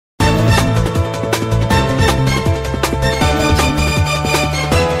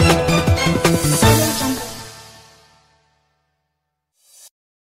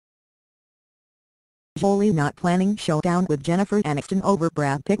Jolie not planning showdown with Jennifer Aniston over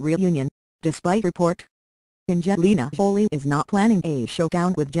Brad Pitt reunion, despite report. Angelina Jolie is not planning a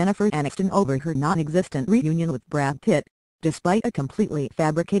showdown with Jennifer Aniston over her non-existent reunion with Brad Pitt, despite a completely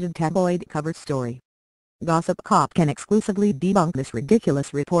fabricated tabloid cover story. Gossip Cop can exclusively debunk this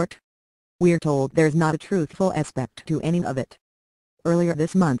ridiculous report. We're told there's not a truthful aspect to any of it. Earlier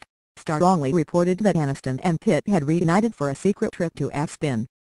this month, Star wrongly reported that Aniston and Pitt had reunited for a secret trip to Aspen.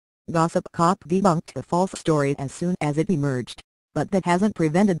 Gossip Cop debunked the false story as soon as it emerged, but that hasn't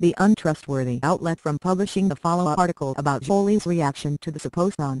prevented the untrustworthy outlet from publishing the follow-up article about Jolie's reaction to the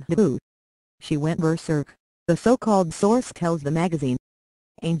supposed non-debut. She went berserk, the so-called source tells the magazine.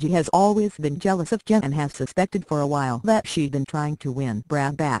 Angie has always been jealous of Jen and has suspected for a while that she'd been trying to win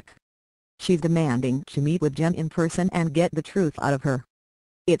Brad back. She's demanding to meet with Jen in person and get the truth out of her.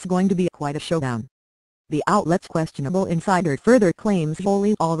 It's going to be quite a showdown. The outlet's questionable insider further claims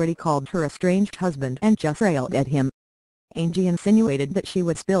Jolie already called her estranged husband and just railed at him. Angie insinuated that she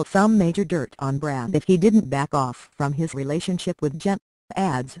would spill some major dirt on Brad if he didn't back off from his relationship with Jen,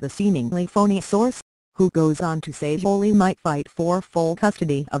 adds the seemingly phony source, who goes on to say Jolie might fight for full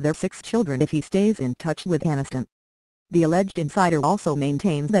custody of their 6 children if he stays in touch with Aniston. The alleged insider also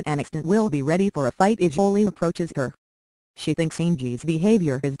maintains that Aniston will be ready for a fight if Jolie approaches her. She thinks Angie's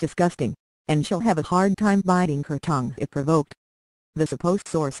behavior is disgusting, and she'll have a hard time biting her tongue if provoked. The supposed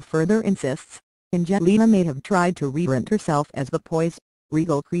source further insists, Angelina may have tried to rebrand herself as the poised,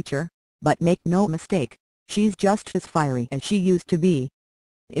 regal creature, but make no mistake, she's just as fiery as she used to be.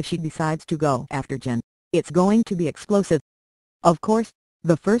 If she decides to go after Jen, it's going to be explosive. Of course,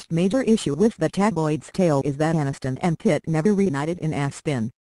 the first major issue with the tabloid's tale is that Aniston and Pitt never reunited in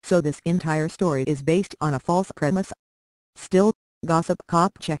Aspen, so this entire story is based on a false premise. Still, Gossip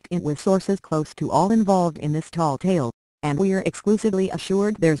Cop checked in with sources close to all involved in this tall tale, and we're exclusively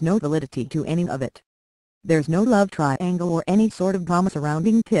assured there's no validity to any of it. There's no love triangle or any sort of drama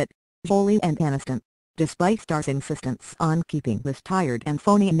surrounding Pitt, Jolie and Aniston, despite Star's insistence on keeping this tired and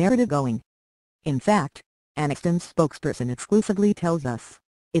phony narrative going. In fact, Aniston's spokesperson exclusively tells us,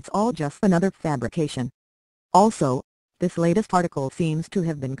 it's all just another fabrication. Also, this latest article seems to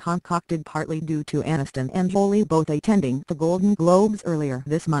have been concocted partly due to Aniston and Jolie both attending the Golden Globes earlier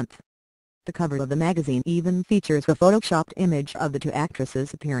this month. The cover of the magazine even features a photoshopped image of the 2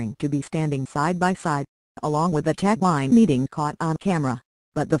 actresses appearing to be standing side by side, along with the tagline meeting caught on camera,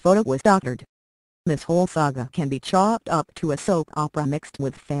 but the photo was doctored. This whole saga can be chalked up to a soap opera mixed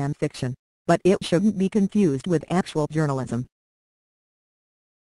with fan fiction, but it shouldn't be confused with actual journalism.